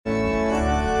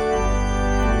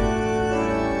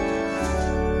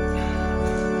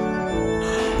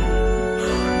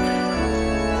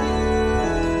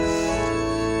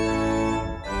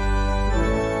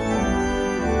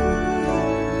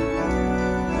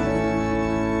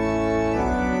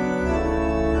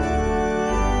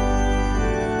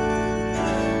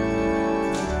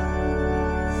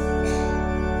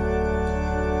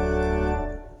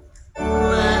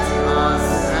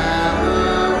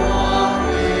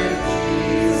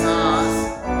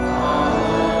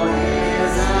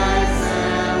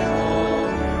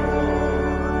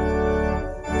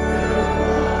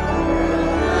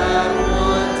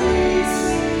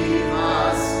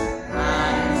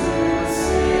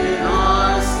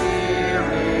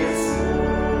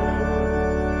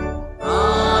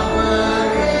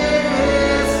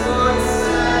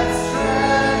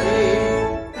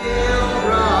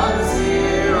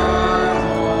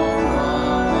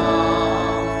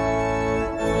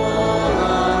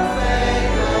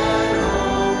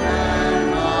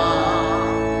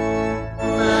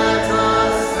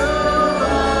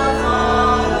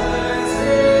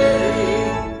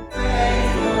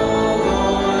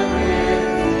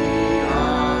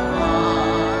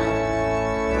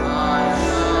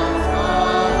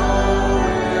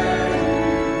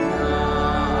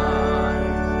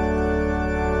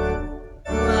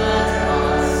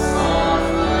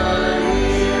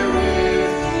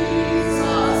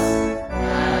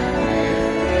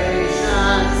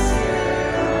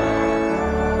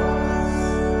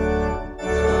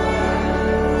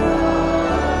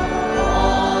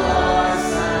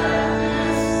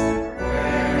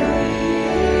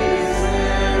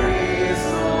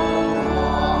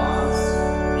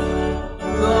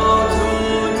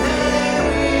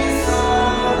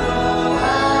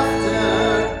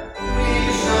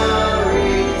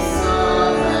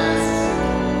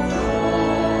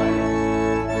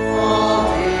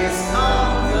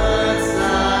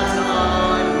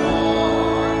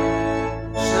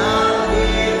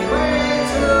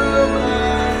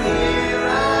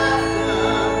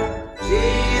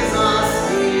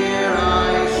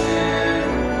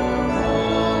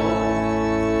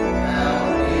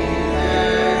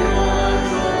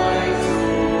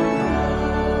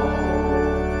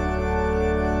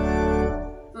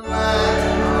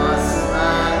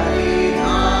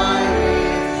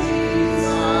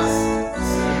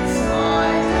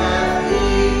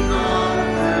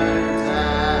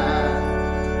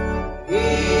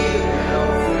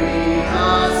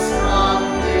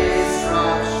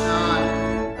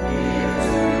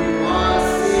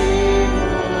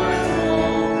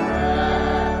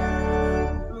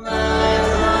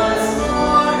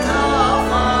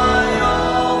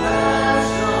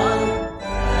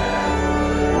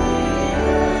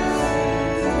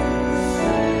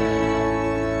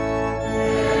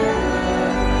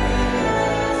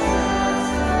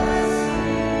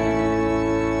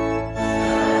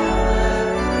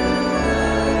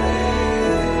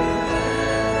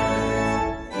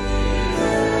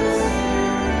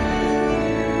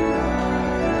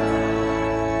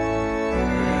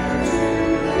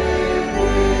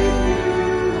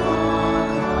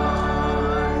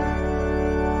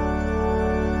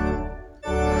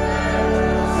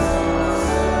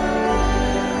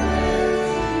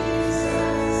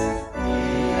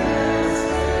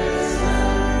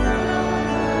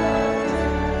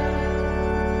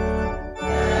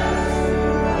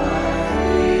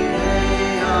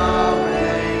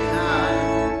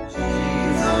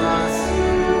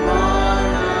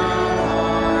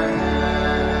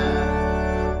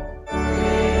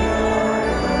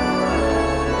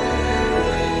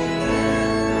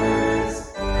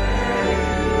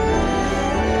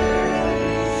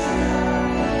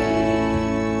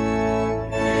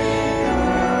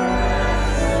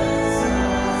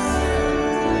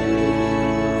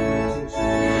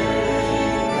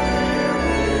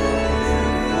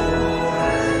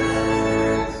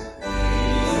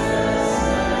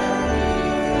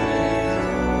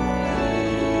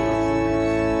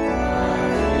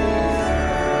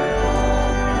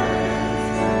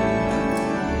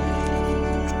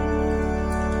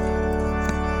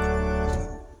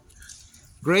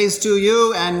Grace to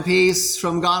you and peace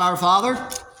from God our Father,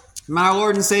 from our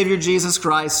Lord and Savior Jesus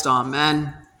Christ.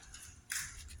 Amen.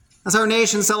 As our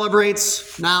nation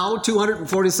celebrates now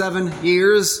 247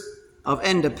 years of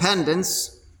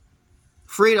independence,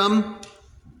 freedom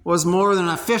was more than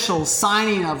an official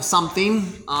signing of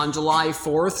something on July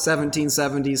 4th,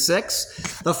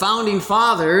 1776. The Founding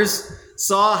Fathers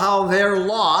saw how their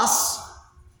loss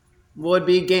would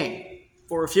be gained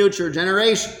for future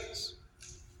generations.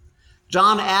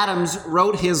 John Adams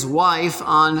wrote his wife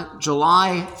on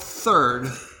July 3rd,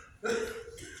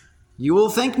 "You will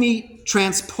think me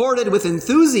transported with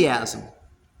enthusiasm,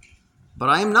 but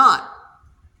I am not.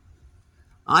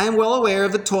 I am well aware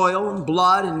of the toil and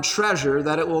blood and treasure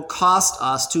that it will cost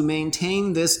us to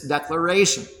maintain this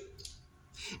declaration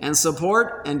and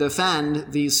support and defend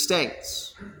these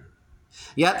states.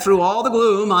 Yet through all the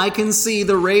gloom, I can see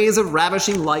the rays of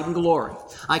ravishing light and glory.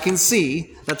 I can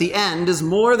see that the end is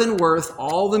more than worth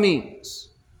all the means,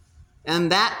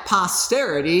 and that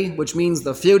posterity, which means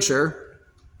the future,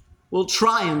 will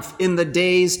triumph in the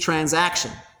day's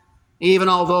transaction, even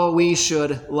although we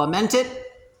should lament it,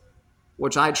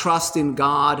 which I trust in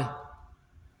God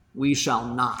we shall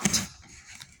not."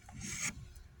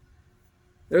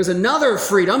 There's another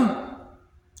freedom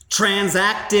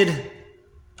transacted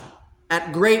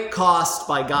at great cost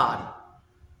by God.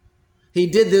 He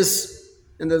did this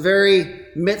in the very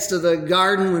midst of the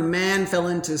garden when man fell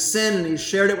into sin, and he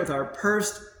shared it with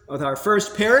our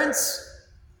first parents,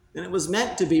 and it was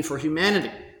meant to be for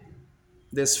humanity,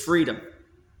 this freedom.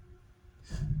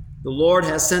 The Lord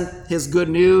has sent his good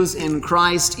news in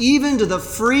Christ even to the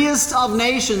freest of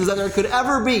nations that there could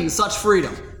ever be such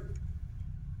freedom.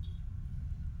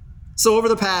 So over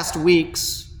the past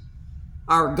weeks,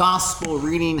 our gospel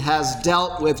reading has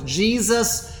dealt with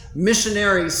Jesus'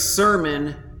 missionary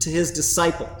sermon to his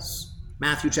disciples,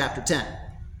 Matthew chapter 10.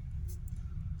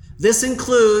 This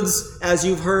includes, as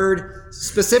you've heard,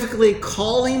 specifically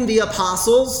calling the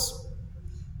apostles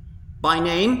by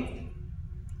name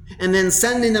and then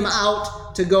sending them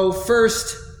out to go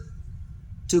first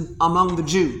to among the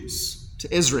Jews,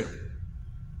 to Israel.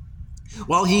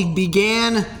 While he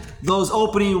began those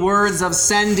opening words of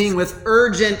sending with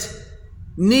urgent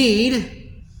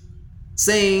need,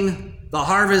 saying, "The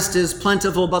harvest is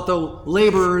plentiful, but the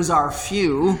laborers are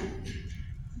few,"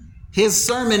 his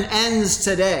sermon ends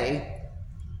today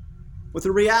with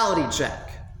a reality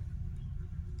check.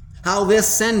 How this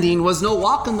sending was no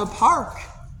walk in the park.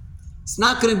 It's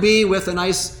not going to be with a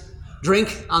nice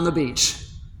drink on the beach.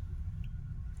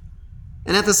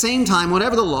 And at the same time,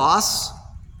 whatever the loss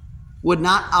would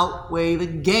not outweigh the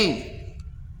gain.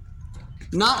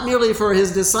 Not merely for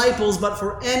his disciples, but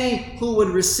for any who would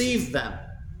receive them.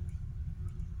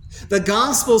 The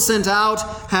gospel sent out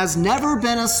has never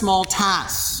been a small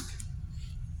task,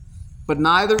 but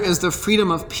neither is the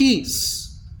freedom of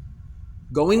peace,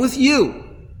 going with you,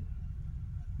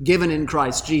 given in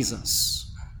Christ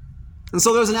Jesus. And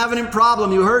so there's an evident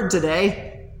problem you heard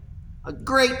today, a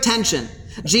great tension.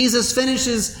 Jesus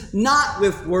finishes not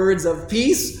with words of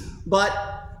peace, but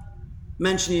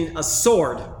mentioning a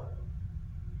sword.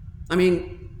 I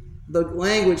mean, the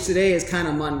language today is kind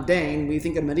of mundane. We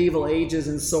think of medieval ages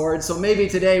and swords. So maybe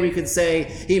today we could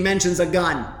say he mentions a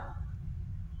gun.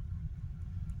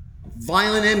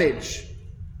 Violent image.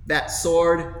 That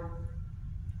sword.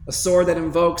 A sword that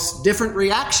invokes different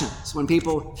reactions when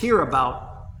people hear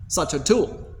about such a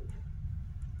tool.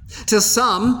 To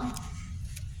some,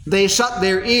 they shut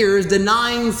their ears,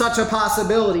 denying such a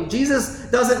possibility. Jesus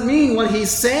doesn't mean what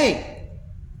he's saying.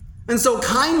 And so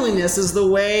kindliness is the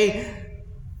way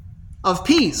of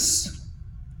peace.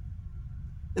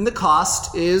 And the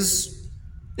cost is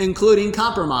including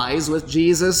compromise with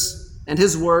Jesus and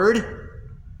his word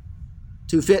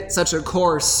to fit such a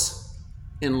course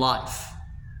in life.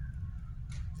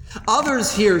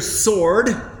 Others hear sword,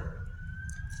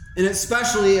 and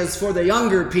especially as for the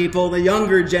younger people, the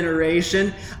younger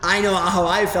generation, I know how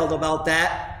I felt about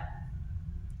that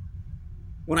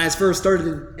when I first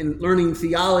started in learning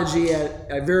theology at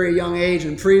a very young age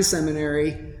in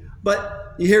pre-seminary.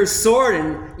 But you hear sword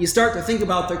and you start to think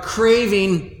about the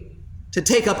craving to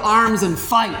take up arms and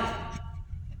fight.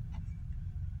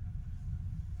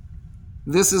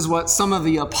 This is what some of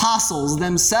the apostles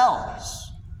themselves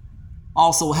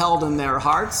also held in their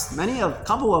hearts. A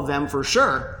couple of them for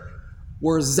sure,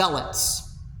 were zealots.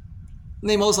 And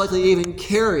they most likely even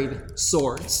carried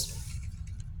swords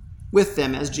with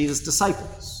them as Jesus'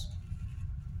 disciples.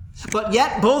 But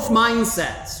yet both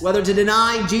mindsets, whether to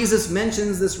deny Jesus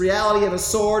mentions this reality of a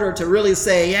sword or to really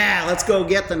say, yeah, let's go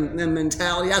get them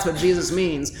mentality, that's what Jesus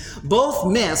means, both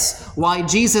miss why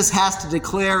Jesus has to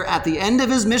declare at the end of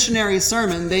his missionary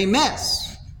sermon, they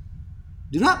miss.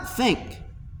 Do not think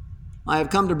I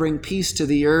have come to bring peace to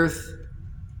the earth.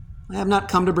 I have not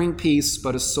come to bring peace,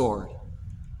 but a sword.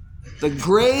 The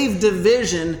grave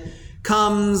division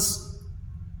comes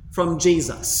from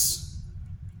Jesus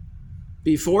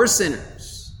before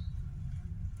sinners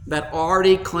that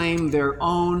already claim their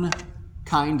own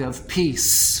kind of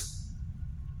peace.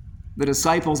 The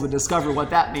disciples would discover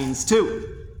what that means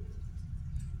too.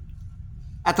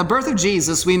 At the birth of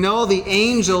Jesus, we know the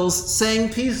angels sang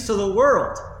peace to the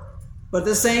world. But at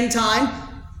the same time,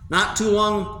 not too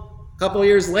long, a couple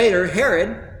years later,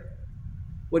 Herod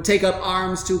would take up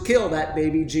arms to kill that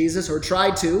baby Jesus, or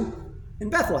try to, in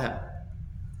Bethlehem.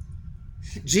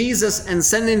 Jesus, in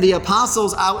sending the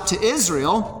apostles out to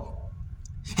Israel,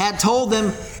 had told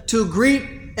them to greet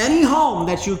any home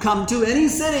that you come to, any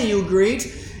city you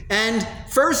greet, and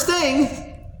first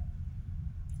thing,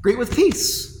 greet with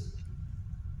peace,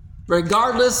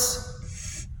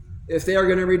 regardless if they are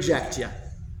going to reject you.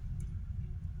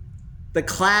 The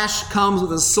clash comes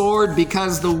with a sword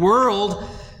because the world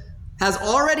has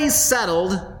already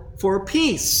settled for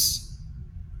peace.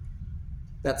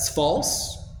 That's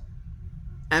false,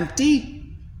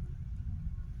 empty,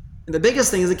 and the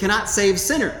biggest thing is it cannot save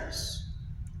sinners.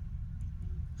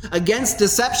 Against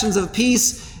deceptions of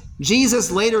peace,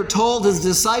 Jesus later told his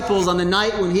disciples on the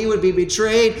night when he would be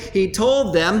betrayed, he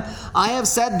told them, I have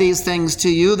said these things to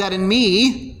you that in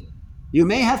me you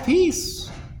may have peace.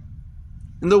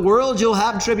 In the world you'll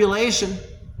have tribulation,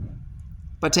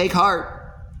 but take heart,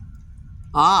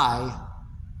 I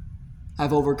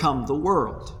have overcome the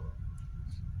world.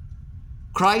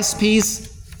 Christ's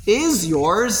peace is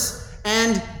yours,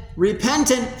 and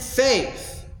repentant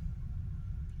faith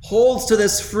holds to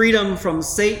this freedom from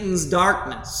Satan's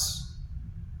darkness.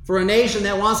 For a nation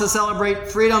that wants to celebrate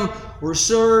freedom, we're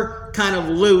sure kind of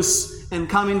loose in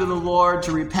coming to the Lord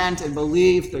to repent and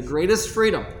believe the greatest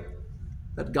freedom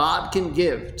that God can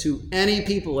give to any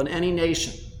people in any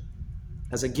nation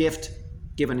as a gift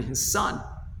given his Son.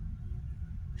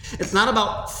 It's not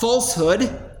about falsehood,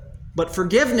 but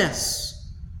forgiveness.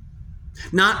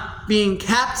 Not being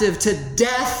captive to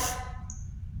death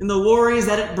and the worries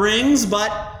that it brings,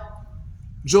 but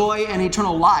joy and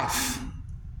eternal life.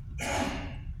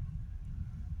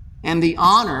 And the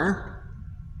honor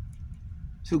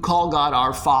to call God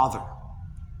our Father.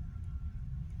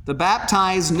 The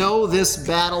baptized know this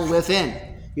battle within.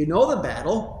 You know the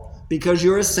battle because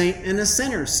you're a saint and a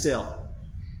sinner still.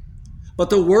 But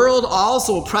the world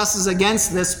also presses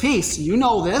against this peace. You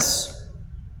know this.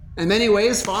 In many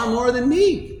ways, far more than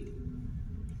me.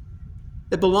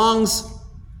 It belongs,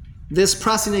 this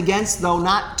pressing against, though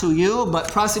not to you,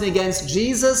 but pressing against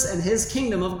Jesus and his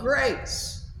kingdom of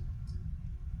grace.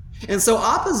 And so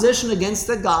opposition against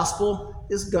the gospel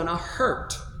is going to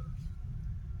hurt.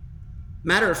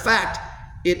 Matter of fact,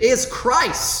 it is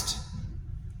Christ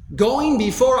going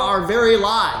before our very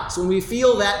lives when we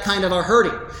feel that kind of a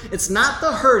hurting. It's not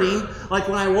the hurting like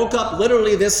when I woke up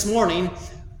literally this morning,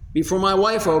 before my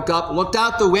wife woke up, looked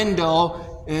out the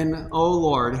window, and, oh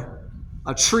Lord,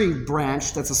 a tree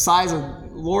branch that's the size of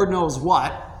Lord knows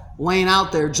what, laying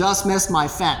out there just missed my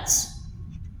fence.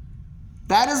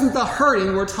 That isn't the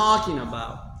hurting we're talking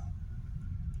about.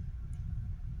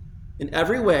 In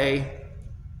every way,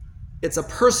 it's a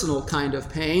personal kind of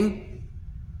pain.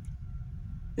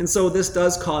 And so this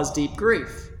does cause deep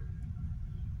grief.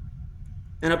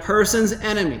 And a person's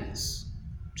enemies,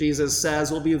 Jesus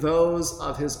says, will be those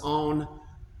of his own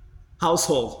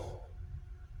household.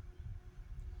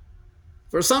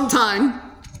 For some time,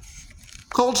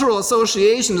 cultural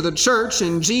association to the church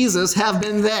and Jesus have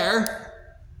been there.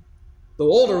 The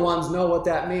older ones know what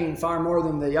that means far more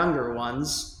than the younger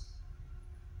ones.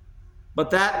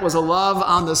 But that was a love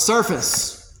on the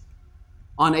surface,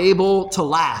 unable to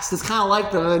last. It's kind of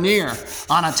like the veneer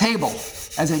on a table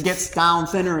as it gets down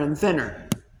thinner and thinner.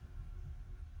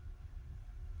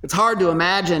 It's hard to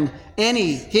imagine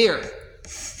any here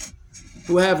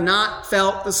who have not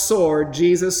felt the sword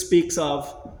Jesus speaks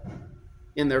of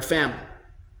in their family.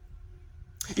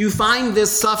 You find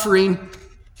this suffering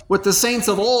with the saints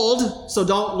of old, so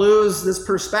don't lose this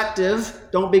perspective.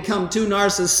 Don't become too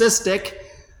narcissistic.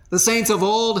 The saints of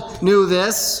old knew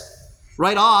this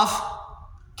right off.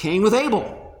 Cain with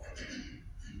Abel.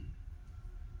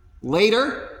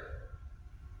 Later,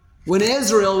 when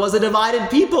Israel was a divided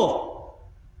people,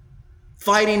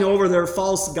 fighting over their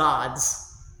false gods.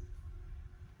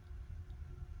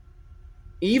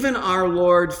 Even our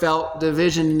Lord felt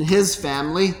division in his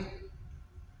family.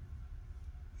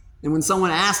 And when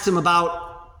someone asked him about,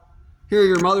 here are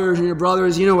your mothers and your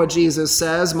brothers, you know what Jesus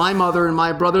says, my mother and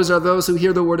my brothers are those who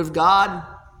hear the word of God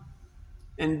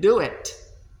and do it.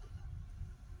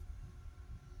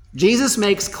 Jesus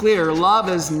makes clear love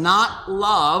is not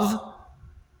love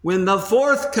when the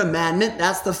fourth commandment,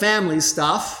 that's the family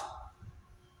stuff,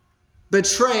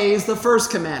 betrays the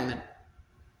first commandment,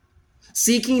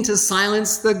 seeking to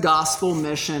silence the gospel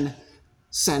mission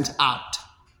sent out.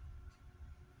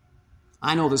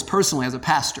 I know this personally as a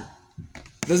pastor.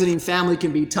 Visiting family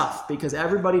can be tough because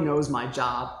everybody knows my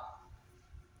job,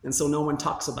 and so no one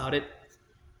talks about it.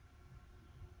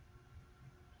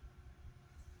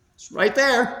 It's right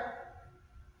there.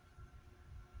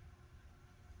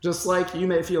 Just like you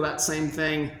may feel that same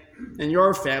thing in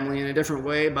your family in a different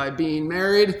way by being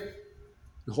married,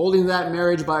 and holding that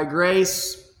marriage by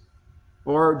grace,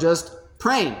 or just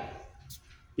praying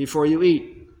before you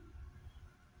eat.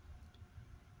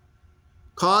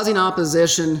 Causing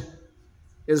opposition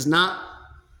is not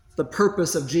the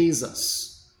purpose of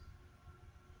Jesus,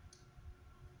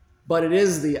 but it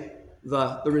is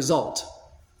the result.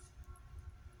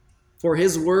 For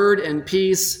his word and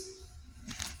peace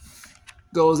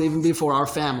goes even before our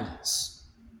families.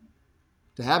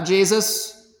 To have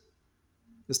Jesus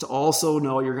is to also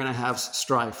know you're going to have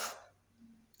strife.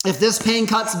 If this pain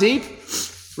cuts deep,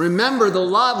 remember the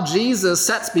love Jesus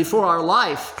sets before our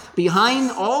life.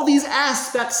 Behind all these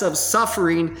aspects of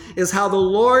suffering is how the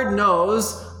Lord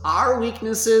knows our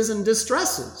weaknesses and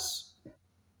distresses.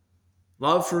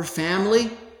 Love for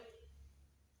family,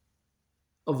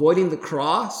 avoiding the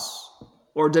cross,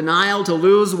 or denial to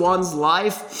lose one's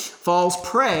life falls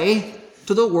prey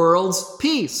to the world's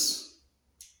peace.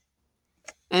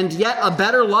 And yet a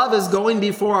better love is going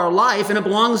before our life, and it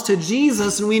belongs to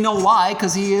Jesus, and we know why,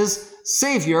 because he is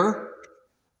Savior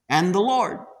and the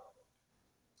Lord.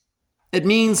 It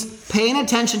means paying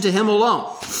attention to him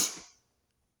alone,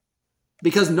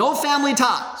 because no family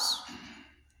ties,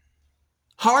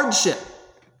 hardship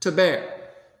to bear,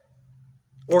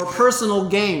 or personal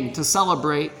gain to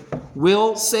celebrate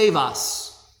will save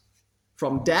us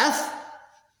from death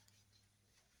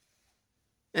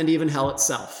and even hell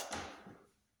itself.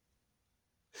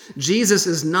 Jesus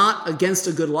is not against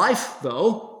a good life,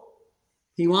 though.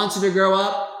 He wants you to grow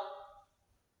up.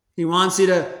 He wants you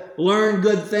to learn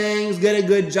good things, get a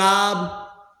good job,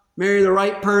 marry the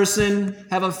right person,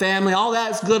 have a family. All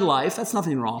that's good life. That's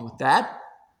nothing wrong with that.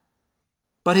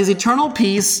 But his eternal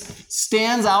peace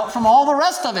stands out from all the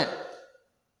rest of it.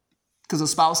 Because a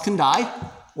spouse can die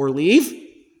or leave.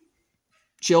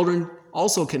 Children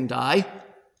also can die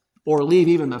or leave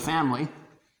even the family.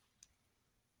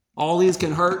 All these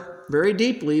can hurt very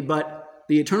deeply, but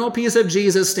the eternal peace of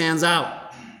Jesus stands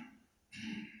out.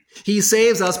 He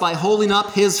saves us by holding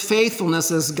up his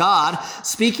faithfulness as God,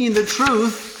 speaking the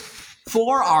truth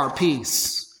for our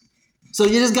peace. So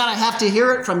you just have to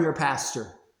hear it from your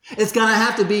pastor. It's going to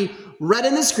have to be read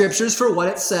in the scriptures for what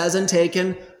it says and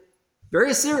taken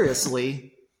very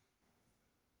seriously,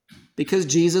 because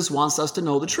Jesus wants us to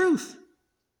know the truth.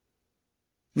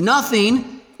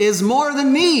 Nothing is more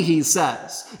than me, he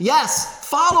says. Yes,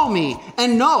 follow me.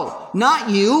 And no, not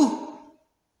you,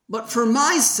 but for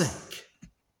my sake.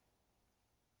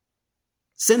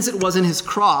 Since it was in his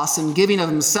cross and giving of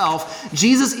himself,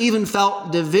 Jesus even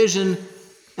felt division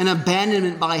and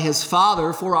abandonment by his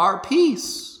Father for our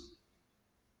peace.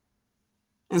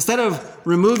 Instead of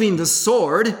removing the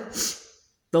sword,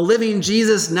 the living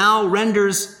Jesus now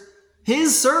renders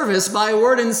his service by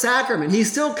word and sacrament. He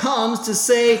still comes to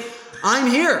say,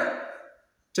 I'm here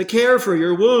to care for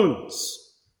your wounds.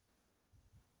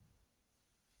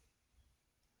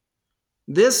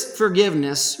 This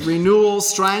forgiveness, renewal,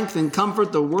 strength, and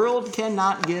comfort the world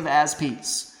cannot give as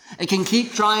peace. It can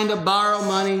keep trying to borrow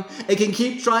money. It can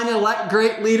keep trying to elect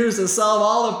great leaders to solve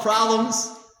all the problems.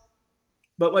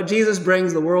 But what Jesus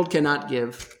brings, the world cannot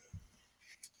give.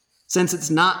 Since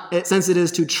it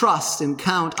is to trust and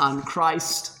count on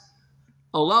Christ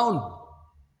alone.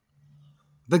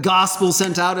 The gospel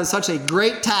sent out is such a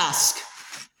great task.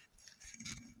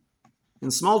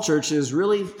 And small churches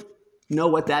really know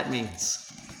what that means.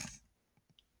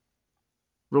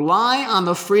 Rely on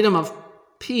the freedom of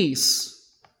peace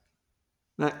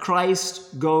that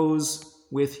Christ goes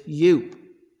with you,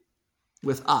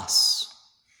 with us.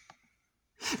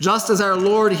 Just as our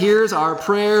Lord hears our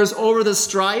prayers over the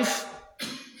strife,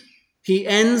 he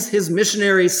ends his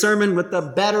missionary sermon with the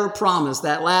better promise,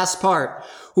 that last part.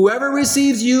 Whoever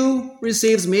receives you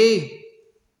receives me.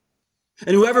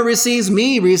 And whoever receives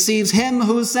me receives him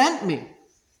who sent me.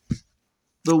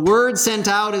 The word sent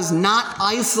out is not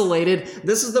isolated.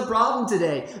 This is the problem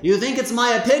today. You think it's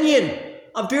my opinion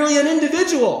of purely an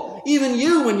individual, even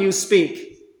you when you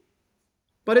speak.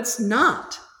 But it's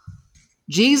not.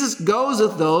 Jesus goes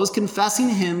with those confessing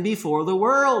him before the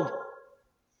world.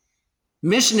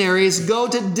 Missionaries go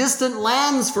to distant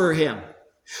lands for him.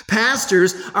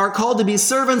 Pastors are called to be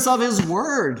servants of his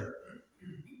word.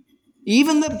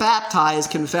 Even the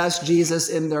baptized confess Jesus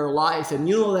in their life, and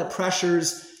you know that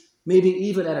pressures maybe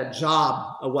even at a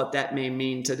job of what that may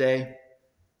mean today.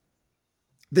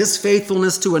 This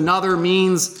faithfulness to another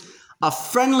means a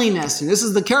friendliness, and this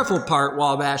is the careful part,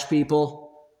 Wabash people.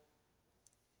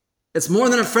 It's more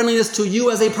than a friendliness to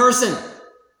you as a person.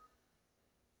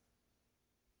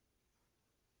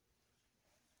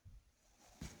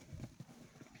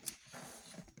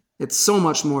 It's so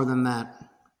much more than that.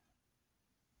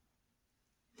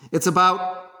 It's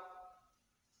about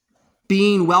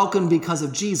being welcomed because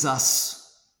of Jesus.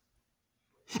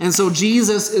 And so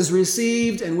Jesus is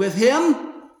received, and with him,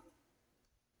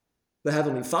 the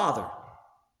Heavenly Father.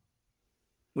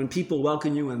 When people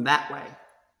welcome you in that way.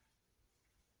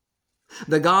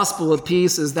 The gospel of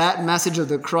peace is that message of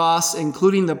the cross,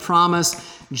 including the promise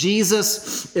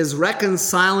Jesus is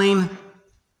reconciling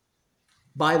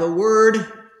by the word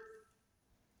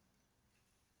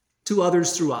to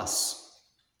others through us.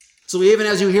 So even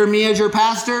as you hear me as your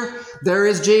pastor, there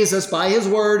is Jesus by his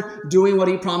word doing what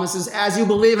he promises as you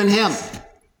believe in him,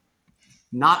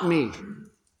 not me.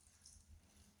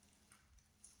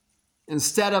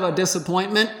 Instead of a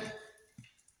disappointment,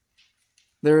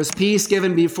 there is peace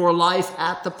given before life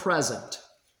at the present.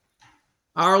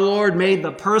 Our Lord made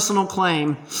the personal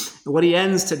claim in what he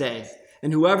ends today.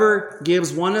 And whoever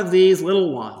gives one of these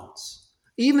little ones,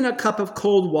 even a cup of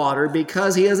cold water,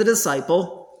 because he is a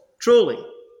disciple, truly,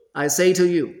 I say to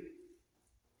you,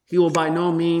 he will by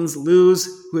no means lose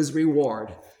his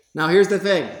reward. Now here's the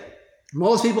thing.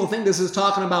 Most people think this is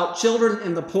talking about children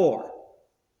and the poor.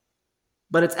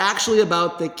 But it's actually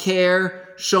about the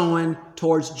care shown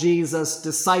towards Jesus'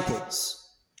 disciples.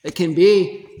 It can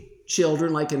be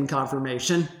children, like in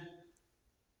confirmation,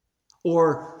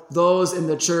 or those in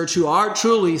the church who are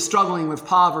truly struggling with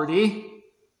poverty.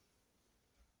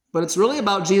 But it's really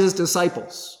about Jesus'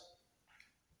 disciples.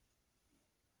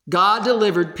 God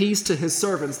delivered peace to his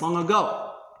servants long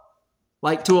ago,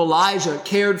 like to Elijah,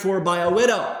 cared for by a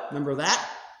widow. Remember that?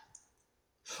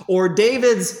 Or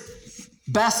David's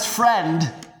best friend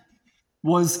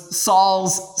was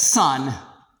Saul's son,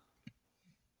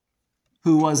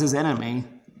 who was his enemy.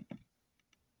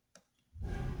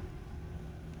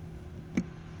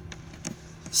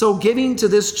 So giving to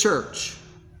this church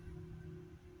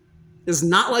is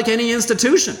not like any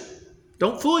institution.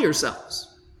 Don't fool yourselves.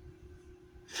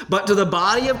 But to the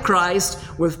body of Christ,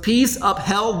 with peace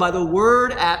upheld by the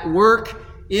word at work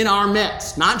in our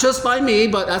midst. Not just by me,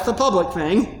 but that's the public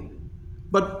thing,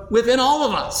 but within all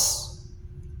of us,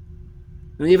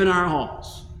 and even our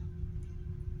homes.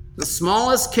 The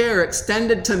smallest care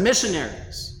extended to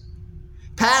missionaries,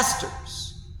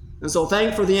 pastors. And so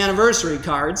thank for the anniversary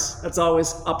cards. That's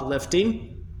always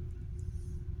uplifting.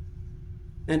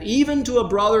 And even to a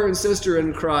brother and sister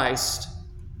in Christ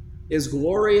is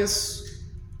glorious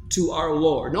to our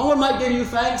Lord. No one might give you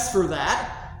thanks for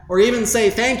that, or even say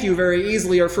thank you very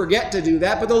easily, or forget to do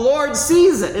that, but the Lord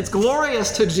sees it. It's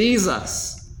glorious to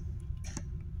Jesus.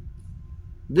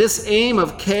 This aim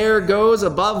of care goes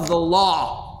above the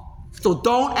law. So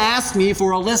don't ask me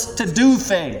for a list to do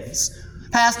things.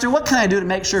 Pastor, what can I do to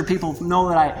make sure people know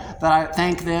that I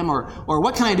thank them, or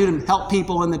what can I do to help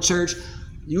people in the church?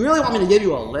 You really want me to give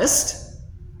you a list?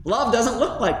 Love doesn't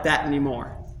look like that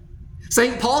anymore.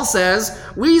 St. Paul says,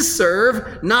 we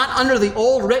serve not under the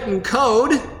old written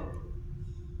code,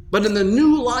 but in the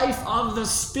new life of the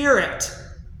Spirit.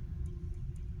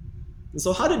 And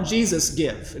so how did Jesus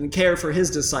give and care for his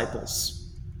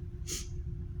disciples?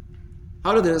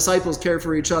 How did the disciples care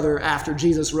for each other after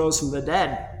Jesus rose from the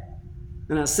dead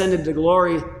and ascended to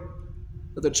glory,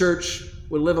 that the church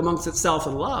would live amongst itself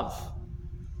in love?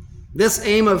 This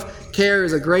aim of care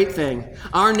is a great thing.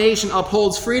 Our nation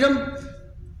upholds freedom,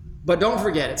 but don't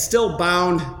forget, it's still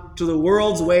bound to the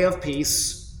world's way of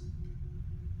peace.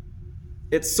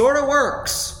 It sort of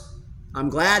works. I'm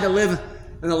glad to live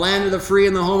in the land of the free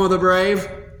and the home of the brave,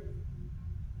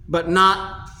 but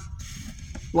not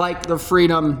like the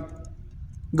freedom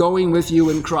going with you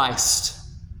in Christ.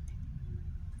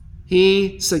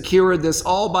 He secured this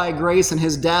all by grace in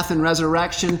his death and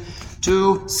resurrection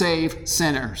to save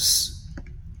sinners.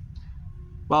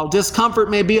 While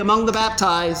discomfort may be among the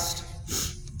baptized,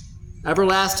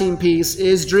 everlasting peace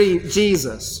is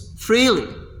Jesus freely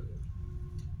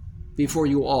before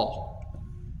you all.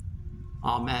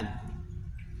 Amen.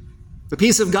 The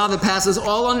peace of God that passes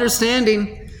all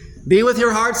understanding be with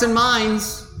your hearts and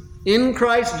minds in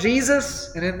Christ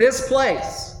Jesus and in this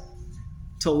place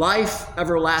to life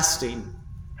everlasting.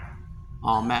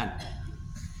 Amen.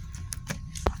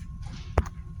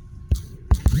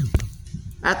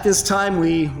 At this time,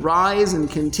 we rise and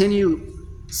continue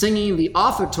singing the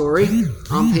offertory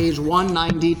on page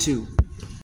 192.